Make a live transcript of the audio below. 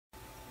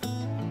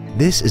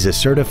This is a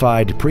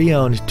certified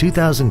pre-owned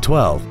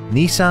 2012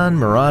 Nissan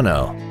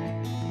Murano.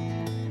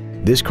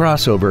 This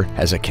crossover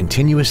has a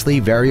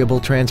continuously variable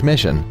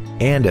transmission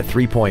and a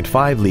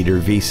 3.5-liter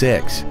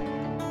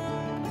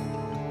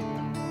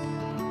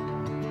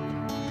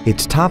V6.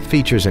 Its top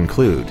features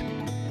include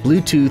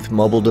Bluetooth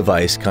mobile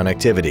device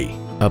connectivity,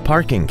 a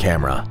parking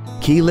camera,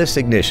 keyless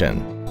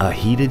ignition, a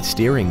heated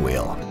steering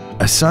wheel,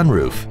 a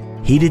sunroof,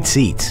 heated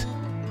seats,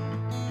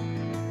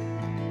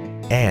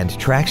 and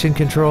traction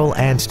control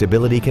and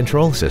stability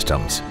control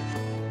systems.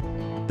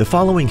 The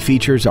following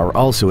features are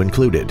also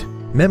included: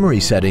 memory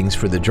settings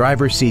for the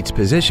driver's seat's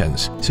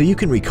positions so you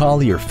can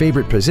recall your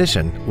favorite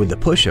position with the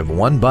push of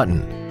one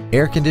button,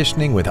 air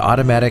conditioning with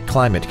automatic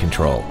climate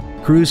control,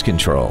 cruise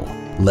control,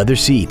 leather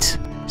seats,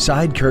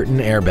 side curtain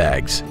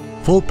airbags,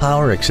 full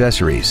power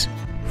accessories,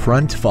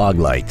 front fog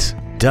lights,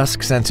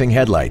 dusk sensing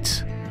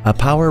headlights, a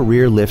power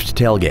rear lift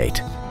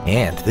tailgate,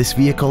 and this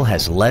vehicle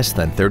has less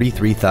than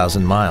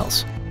 33,000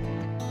 miles.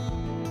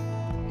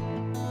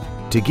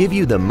 To give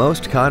you the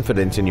most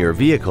confidence in your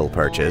vehicle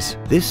purchase,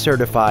 this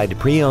certified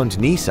pre-owned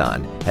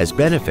Nissan has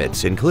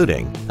benefits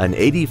including an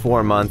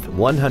 84-month,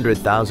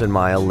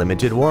 100,000-mile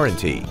limited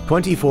warranty,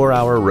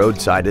 24-hour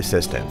roadside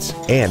assistance,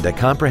 and a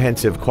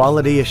comprehensive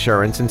quality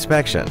assurance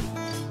inspection.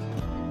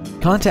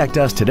 Contact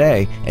us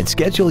today and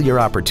schedule your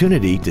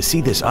opportunity to see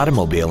this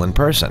automobile in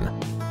person.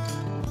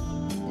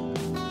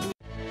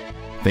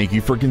 Thank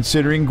you for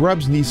considering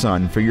Grubbs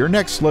Nissan for your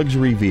next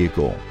luxury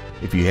vehicle.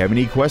 If you have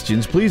any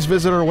questions, please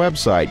visit our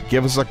website,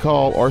 give us a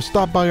call, or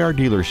stop by our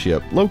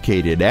dealership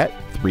located at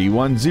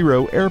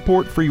 310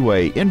 Airport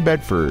Freeway in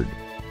Bedford.